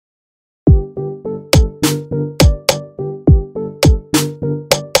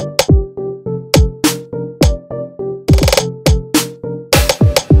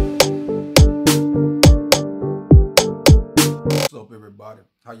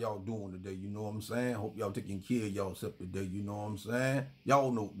y'all doing today, you know what I'm saying? Hope y'all taking care of yourself today, you know what I'm saying?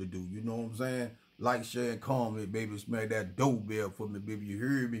 Y'all know what to do, you know what I'm saying? Like, share, and comment, baby. Smack that doorbell for me, baby. You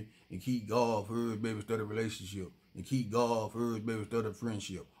heard me? And keep God first, baby. Start a relationship. And keep God first, baby. Start a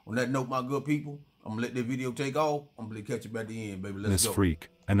friendship. On that note, my good people, I'm going to let this video take off. I'm going to catch you at the end, baby. Let's go. Freak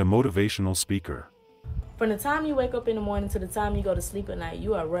and a motivational speaker. From the time you wake up in the morning to the time you go to sleep at night,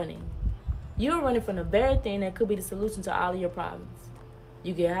 you are running. You are running from the very thing that could be the solution to all of your problems.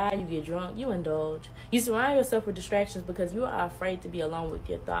 You get high, you get drunk, you indulge. You surround yourself with distractions because you are afraid to be alone with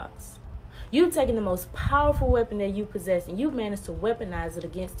your thoughts. You've taken the most powerful weapon that you possess and you've managed to weaponize it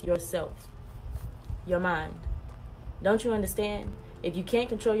against yourself, your mind. Don't you understand? If you can't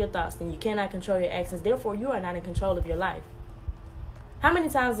control your thoughts, then you cannot control your actions. Therefore, you are not in control of your life. How many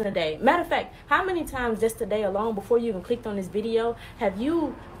times in a day? Matter of fact, how many times just today alone, before you even clicked on this video, have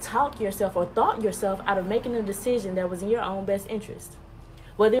you talked yourself or thought yourself out of making a decision that was in your own best interest?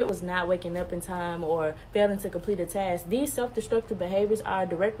 Whether it was not waking up in time or failing to complete a task, these self-destructive behaviors are a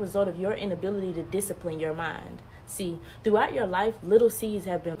direct result of your inability to discipline your mind. See, throughout your life, little seeds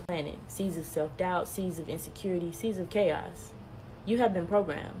have been planted. Seeds of self-doubt, seeds of insecurity, seeds of chaos. You have been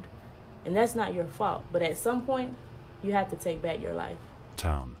programmed. And that's not your fault. But at some point, you have to take back your life.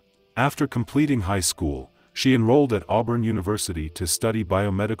 After completing high school, she enrolled at Auburn University to study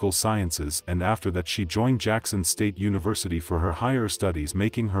biomedical sciences, and after that she joined Jackson State University for her higher studies,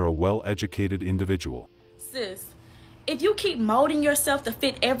 making her a well-educated individual. Sis, if you keep molding yourself to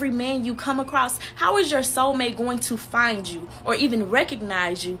fit every man you come across, how is your soulmate going to find you or even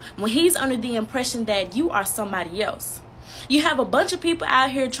recognize you when he's under the impression that you are somebody else? You have a bunch of people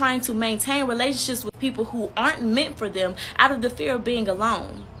out here trying to maintain relationships with people who aren't meant for them out of the fear of being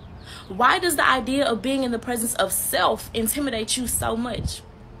alone. Why does the idea of being in the presence of self intimidate you so much?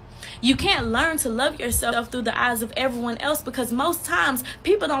 You can't learn to love yourself through the eyes of everyone else, because most times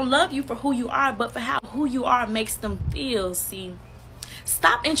people don't love you for who you are, but for how who you are makes them feel. See,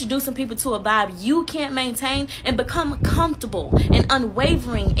 stop introducing people to a vibe you can't maintain and become comfortable and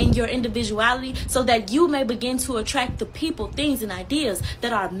unwavering in your individuality so that you may begin to attract the people, things, and ideas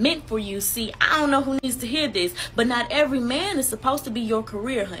that are meant for you. See, I don't know who needs to hear this, but not every man is supposed to be your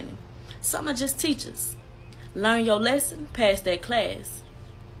career, honey. Some are just teachers. Learn your lesson, pass that class,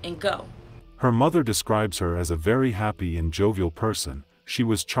 and go. Her mother describes her as a very happy and jovial person. She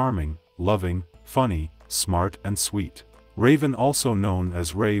was charming, loving, funny, smart, and sweet. Raven, also known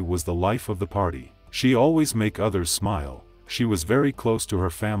as Ray, was the life of the party. She always make others smile. She was very close to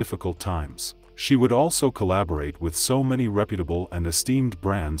her family in difficult times. She would also collaborate with so many reputable and esteemed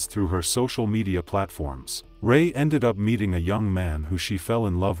brands through her social media platforms. Ray ended up meeting a young man who she fell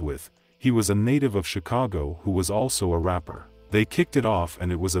in love with. He was a native of Chicago who was also a rapper. They kicked it off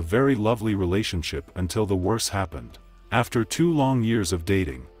and it was a very lovely relationship until the worst happened. After 2 long years of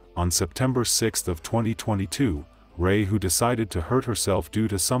dating, on September 6th of 2022, Ray, who decided to hurt herself due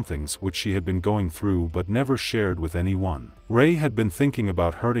to some things which she had been going through but never shared with anyone. Ray had been thinking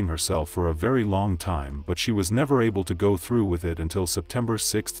about hurting herself for a very long time, but she was never able to go through with it until September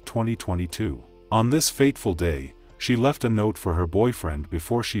 6th, 2022. On this fateful day, she left a note for her boyfriend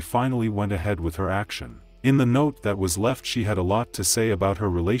before she finally went ahead with her action. In the note that was left, she had a lot to say about her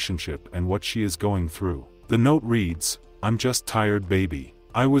relationship and what she is going through. The note reads, "I'm just tired, baby.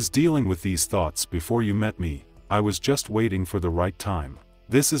 I was dealing with these thoughts before you met me. I was just waiting for the right time.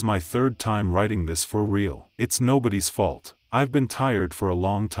 This is my 3rd time writing this for real. It's nobody's fault. I've been tired for a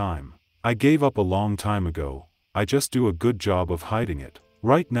long time. I gave up a long time ago. I just do a good job of hiding it.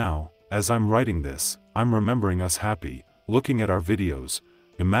 Right now, as I'm writing this, I'm remembering us happy, looking at our videos,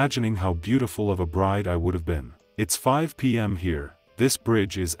 imagining how beautiful of a bride I would have been. It's 5 p.m. here. This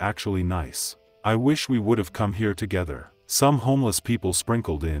bridge is actually nice. I wish we would have come here together. Some homeless people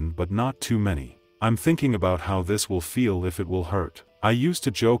sprinkled in, but not too many. I'm thinking about how this will feel if it will hurt. I used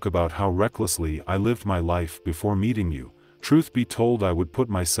to joke about how recklessly I lived my life before meeting you. Truth be told, I would put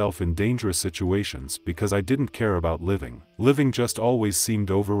myself in dangerous situations because I didn't care about living. Living just always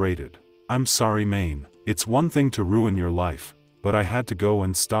seemed overrated. I'm sorry, Maine. It's one thing to ruin your life, but I had to go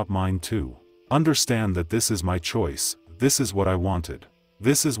and stop mine too. Understand that this is my choice. This is what I wanted.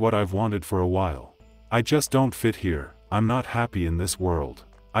 This is what I've wanted for a while. I just don't fit here. I'm not happy in this world.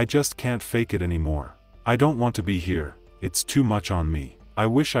 I just can't fake it anymore. I don't want to be here. It's too much on me. I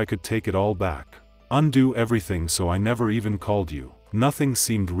wish I could take it all back. Undo everything so I never even called you. Nothing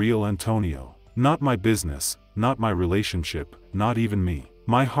seemed real, Antonio. Not my business, not my relationship, not even me.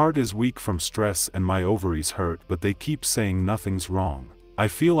 My heart is weak from stress and my ovaries hurt, but they keep saying nothing's wrong. I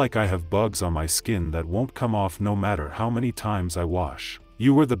feel like I have bugs on my skin that won't come off no matter how many times I wash.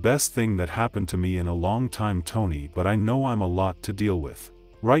 You were the best thing that happened to me in a long time, Tony, but I know I'm a lot to deal with.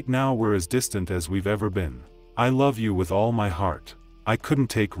 Right now we're as distant as we've ever been. I love you with all my heart. I couldn't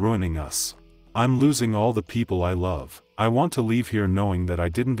take ruining us. I'm losing all the people I love. I want to leave here knowing that I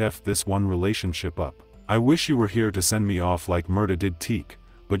didn't F this one relationship up. I wish you were here to send me off like Murda did Teak,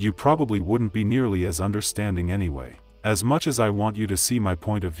 but you probably wouldn't be nearly as understanding anyway. As much as I want you to see my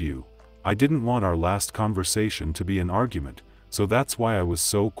point of view, I didn't want our last conversation to be an argument, so that's why I was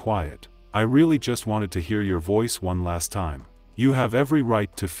so quiet. I really just wanted to hear your voice one last time. You have every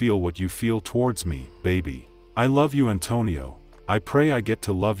right to feel what you feel towards me, baby. I love you, Antonio. I pray I get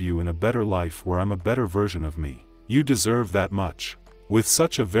to love you in a better life where I'm a better version of me. You deserve that much. With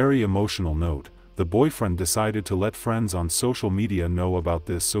such a very emotional note, the boyfriend decided to let friends on social media know about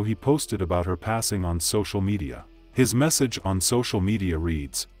this, so he posted about her passing on social media. His message on social media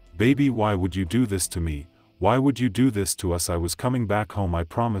reads, "Baby, why would you do this to me? Why would you do this to us? I was coming back home, I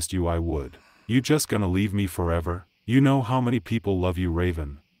promised you I would. You just gonna leave me forever? You know how many people love you,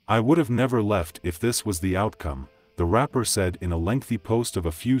 Raven. I would have never left if this was the outcome," the rapper said in a lengthy post of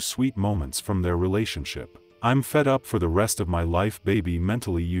a few sweet moments from their relationship. "I'm fed up for the rest of my life, baby.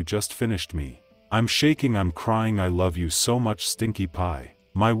 Mentally you just finished me. I'm shaking, I'm crying, I love you so much, stinky pie.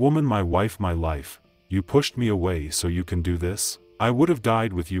 My woman, my wife, my life. You pushed me away so you can do this? I would have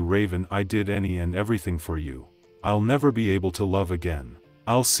died with you, Raven. I did any and everything for you. I'll never be able to love again.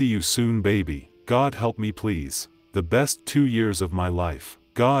 I'll see you soon, baby. God help me please. The best 2 years of my life.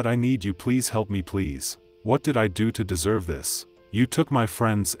 God, I need you, please help me please. What did I do to deserve this? You took my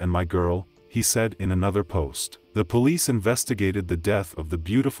friends and my girl," he said in another post. The police investigated the death of the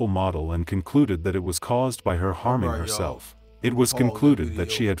beautiful model and concluded that it was caused by her harming herself. It was concluded that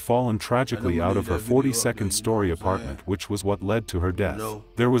she had fallen tragically out of her 42nd-story apartment, which was what led to her death.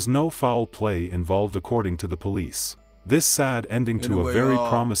 There was no foul play involved according to the police. This sad ending to a very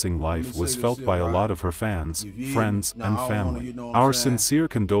promising life was felt by a lot of her fans, friends, and family. Our sincere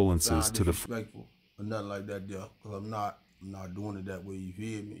condolences to the or nothing like that there, because I'm not doing it that way, you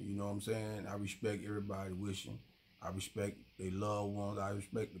feel me? You know what I'm saying? I respect everybody wishing. I respect their loved ones. I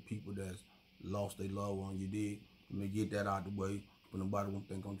respect the people that's lost their loved one, you dig? Let me get that out the way, but nobody won't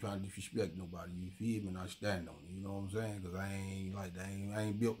think I'm trying to disrespect nobody, you feel me? And I stand on it, you know what I'm saying? Because I ain't like that, I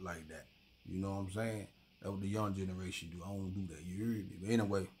ain't built like that, you know what I'm saying? That's what the young generation do. I don't do that, you heard me? But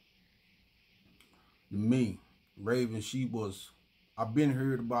anyway, to me, Raven, I've been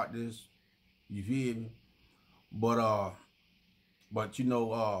heard about this, you feel me? But you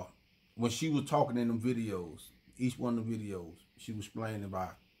know, when she was talking in them videos, each one of the videos, she was explaining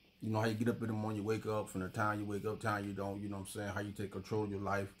about, you know, how you get up in the morning, you wake up, from the time you wake up, time you don't, you know what I'm saying, how you take control of your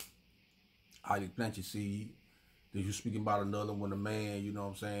life, how you plant your seed. Then you speaking about another one, a man, you know what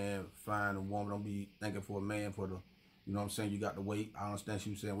I'm saying, find a woman, don't be thinking for a man for the, you know what I'm saying, you got to wait. I understand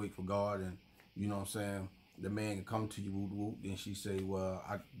she was saying wait for God, and you know what I'm saying, the man can come to you, woo, woo. Then she say, well,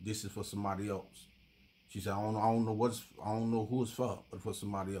 this is for somebody else. She said, I don't know who it's for, but for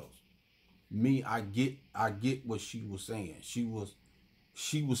somebody else. Me, I get what she was saying. She was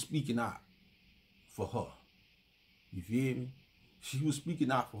speaking out for her. You feel me? She was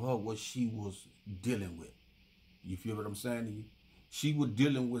speaking out for her what she was dealing with. You feel what I'm saying to you? She was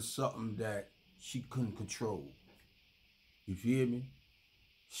dealing with something that she couldn't control. You feel me?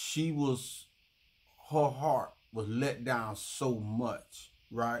 Her heart was let down so much,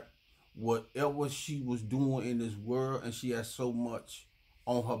 right? Whatever she was doing in this world, and she had so much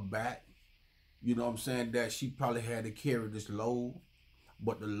on her back, you know what I'm saying, that she probably had to carry this load.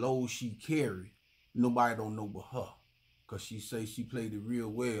 But the load she carried, nobody don't know but her. Because she say she played it real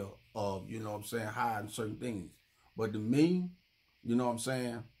well of, you know what I'm saying, hiding certain things. But to me, you know what I'm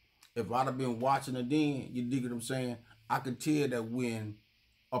saying, if I'd have been watching her then, you dig what I'm saying, I could tell that when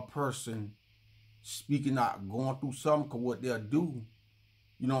a person speaking out, going through something, because what they'll do,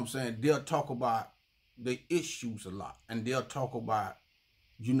 you know what I'm saying, they'll talk about the issues a lot. And they'll talk about,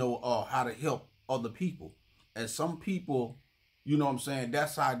 you know, how to help other people. And some people, you know what I'm saying,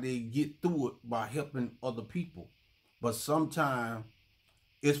 that's how they get through it, by helping other people. But sometimes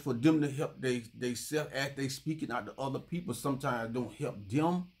it's for them to help they self, as they speaking out to other people, sometimes don't help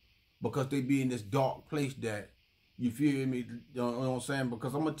them because they be in this dark place that, you feel me, you know what I'm saying?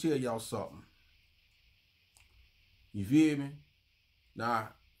 Because I'm going to tell y'all something. You feel me? Now,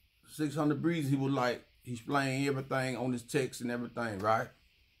 600 Breeze, he was like, he's explaining everything on his text and everything, right?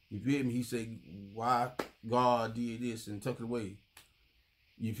 You feel me? He said, why God did this and took it away.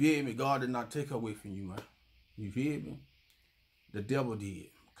 You feel me? God did not take her away from you, man. You feel me? The devil did.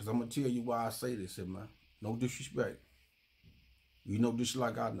 Because I'm going to tell you why I say this, man. No disrespect. You know this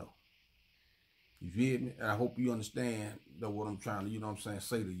like I know. You feel me? And I hope you understand that what I'm trying to, you know what I'm saying,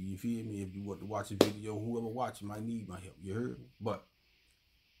 say to you. You feel me? If you want to watch a video, whoever watching might need my help. You heard me? But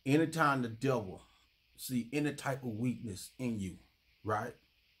Anytime the devil see any type of weakness in you, right?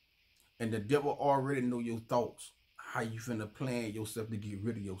 And the devil already know your thoughts, how you finna plan yourself to get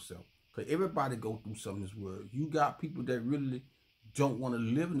rid of yourself. Because everybody go through something in this world. You got people that really don't want to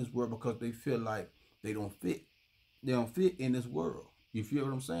live in this world because they feel like they don't fit. They don't fit in this world. You feel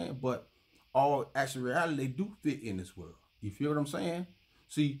what I'm saying? But all actual reality, they do fit in this world. You feel what I'm saying?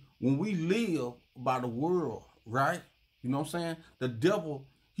 See, when we live by the world, right? You know what I'm saying? The devil,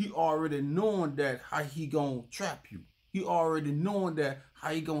 he already knowing that how he gonna trap you. He already knowing that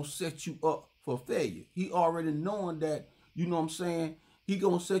how he gonna set you up for failure. He already knowing that, you know what I'm saying, he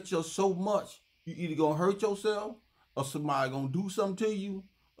gonna set you up so much, you either gonna hurt yourself or somebody gonna do something to you,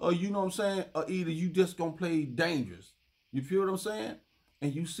 or you know what I'm saying, or either you just gonna play dangerous. You feel what I'm saying?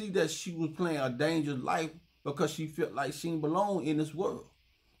 And you see that she was playing a dangerous life because she felt like she didn't belong in this world.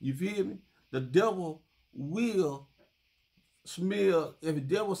 You feel me? The devil will smell, if the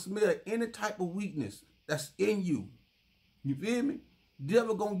devil smell any type of weakness that's in you, you feel me? The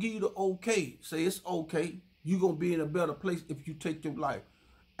devil gonna give you the okay. Say it's okay. You gonna be in a better place if you take your life.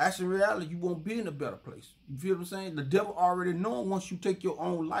 Actually, in reality, you won't be in a better place. You feel what I'm saying? The devil already knowing once you take your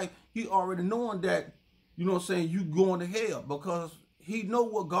own life, he already knowing that, you know what I'm saying, you going to hell because he know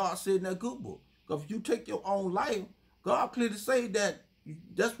what God said in that good book. Because if you take your own life, God clearly say that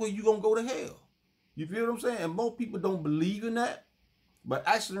that's where you gonna go to hell. You feel what I'm saying? And most people don't believe in that. But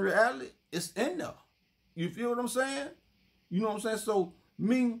actually, in reality, it's in there. You feel what I'm saying? You know what I'm saying? So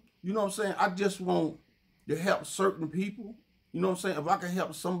me, you know what I'm saying, I just want to help certain people. You know what I'm saying? If I can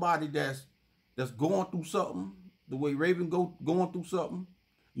help somebody that's going through something, the way Raven going through something,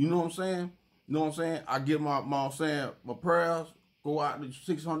 you know what I'm saying? You know what I'm saying? I give my prayers, go out to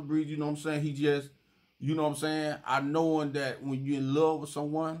 600 breeds, you know what I'm saying? He just, you know what I'm saying? I knowing that when you're in love with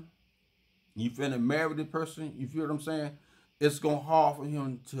someone, you finna marry the person, you feel what I'm saying? It's gonna hard for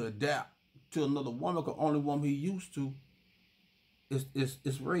him to adapt to another woman, because only woman he used to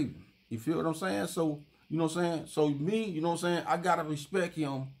is Raven. You feel what I'm saying? So, you know what I'm saying? So me, you know what I'm saying, I gotta respect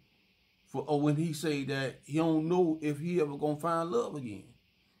him for when he say that he don't know if he ever gonna find love again.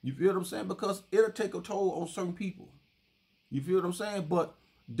 You feel what I'm saying? Because it'll take a toll on certain people. You feel what I'm saying? But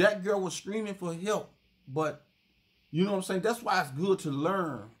that girl was screaming for help. But you know what I'm saying? That's why it's good to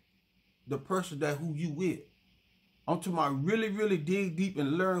learn the person that who you with. I'm talking about really, really dig deep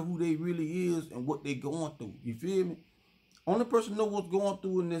and learn who they really is and what they going through. You feel me? Only person know what's going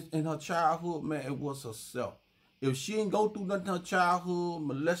through in her childhood, man, it was herself. If she ain't go through nothing in her childhood,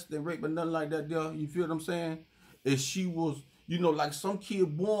 molested, rape, or nothing like that there, you feel what I'm saying? If she was, you know, like some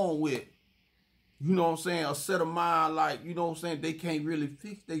kid born with, you know what I'm saying, a set of mind, like, you know what I'm saying, they can't really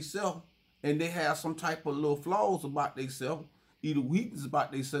fix themselves, and they have some type of little flaws about themselves, either weakness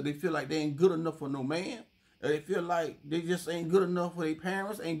about themselves, they feel like they ain't good enough for no man, or they feel like they just ain't good enough for their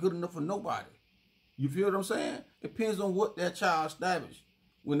parents, ain't good enough for nobody. You feel what I'm saying? It depends on what that child established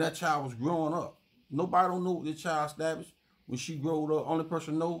when that child was growing up. Nobody don't know what the child established when she growed up. Only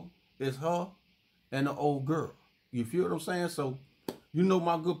person know is her and the old girl. You feel what I'm saying? So, you know,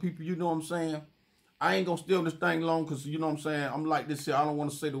 my good people, you know what I'm saying? I ain't gonna steal this thing long because, you know what I'm saying, I'm like this here. I don't want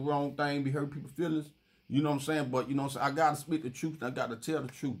to say the wrong thing, be hurt people's feelings. You know what I'm saying? But, you know what I'm saying, I got to speak the truth and I got to tell the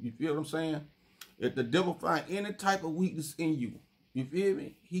truth. You feel what I'm saying? If the devil find any type of weakness in you, you feel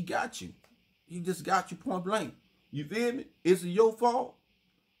me? He got you. He just got you point blank. You feel me? Is it your fault?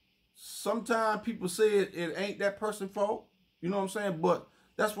 Sometimes people say it ain't that person's fault. You know what I'm saying? But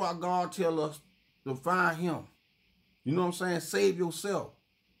that's why God tell us to find him. You know what I'm saying? Save yourself.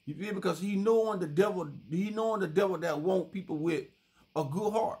 You feel me? Because he knowing the devil that want people with a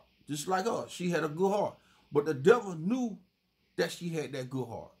good heart. Just like her. She had a good heart. But the devil knew that she had that good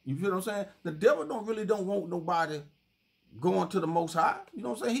heart. You feel what I'm saying? The devil don't want nobody going to the Most High. You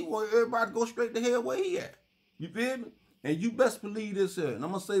know what I'm saying? He want everybody to go straight to hell where he at. You feel me? And you best believe this here. And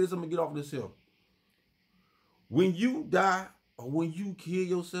I'm going to say this, I'm going to get off this hill. When you die or when you kill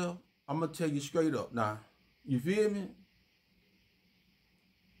yourself, I'm going to tell you straight up now. You feel me?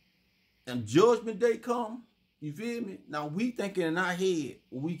 And judgment day come, you feel me? Now we thinking in our head,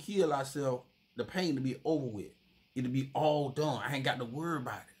 when we kill ourselves, the pain to be over with. It'll be all done. I ain't got to worry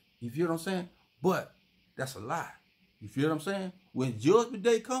about it. You feel what I'm saying? But that's a lie. You feel what I'm saying? When judgment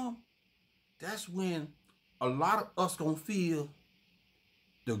day come, that's when a lot of us gonna feel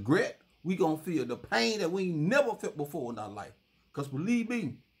the regret. We gonna feel the pain that we never felt before in our life. Because believe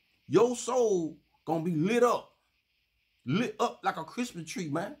me, your soul gonna be lit up like a Christmas tree,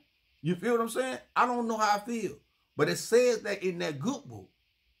 man. You feel what I'm saying? I don't know how I feel, but it says that in that good book.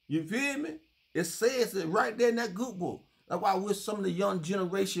 You feel me? It says it right there in that good book. That's why I wish some of the young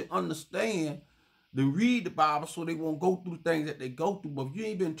generation understand They read the Bible so they won't go through things that they go through. But if you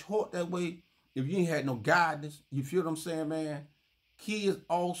ain't been taught that way, if you ain't had no guidance, you feel what I'm saying, man? Kids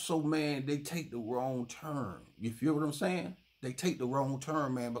also, man, they take the wrong turn. You feel what I'm saying? They take the wrong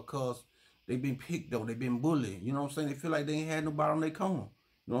turn, man, because they've been picked on, they've been bullied. You know what I'm saying? They feel like they ain't had nobody on their corner.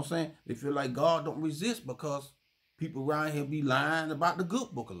 You know what I'm saying? They feel like God don't resist because people around here be lying about the good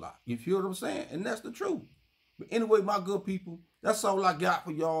book a lot. You feel what I'm saying? And that's the truth. But anyway, my good people, that's all I got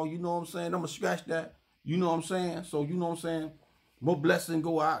for y'all. You know what I'm saying? I'm going to scratch that. You know what I'm saying? So, you know what I'm saying? More blessing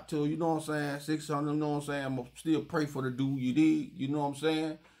go out to, you know what I'm saying, 600, you know what I'm saying? I'm going to still pray for the dude you did, you know what I'm saying?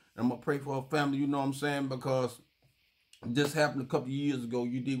 And I'm going to pray for her family, you know what I'm saying? Because it just happened a couple of years ago,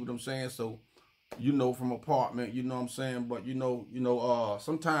 you did what I'm saying? So, you know, from apartment, you know what I'm saying? But,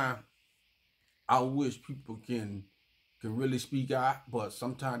 sometimes I wish people can really speak out, but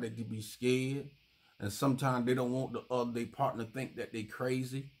sometimes they can be scared. And sometimes they don't want their partner to think that they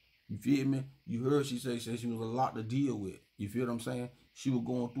crazy. You feel me? You heard she said she was a lot to deal with. You feel what I'm saying? She was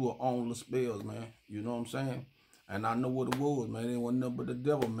going through her own little spells, man. You know what I'm saying? And I know what it was, man. It wasn't nothing but the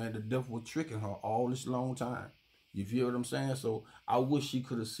devil, man. The devil was tricking her all this long time. You feel what I'm saying? So I wish she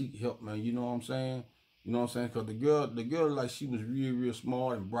could have seek help, man. You know what I'm saying? You know what I'm saying? Because the girl, like, she was real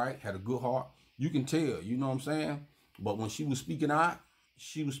smart and bright, had a good heart. You can tell, you know what I'm saying? But when she was speaking out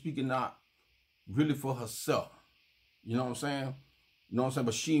really for herself. You know what I'm saying? You know what I'm saying?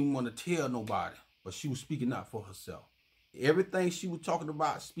 But she didn't want to tell nobody. But she was speaking out for herself. Everything she was talking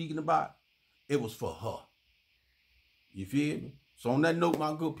about, speaking about, it was for her. You feel me? So on that note,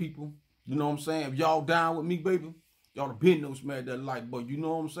 my good people, you know what I'm saying? If y'all down with me, baby, y'all have been no smash that like button. You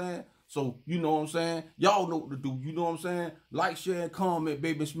know what I'm saying? So, you know what I'm saying? Y'all know what to do. You know what I'm saying? Like, share, and comment,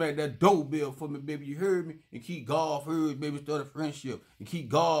 baby, and smack that doorbell for me, baby. You heard me? And keep God first, baby, start a friendship. And keep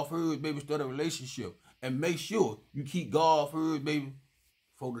God first, baby, start a relationship. And make sure you keep God first, baby,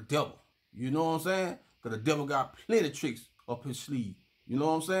 for the devil. You know what I'm saying? Because the devil got plenty of tricks up his sleeve. You know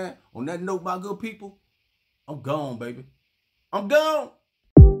what I'm saying? On that note, my good people, I'm gone, baby. I'm gone.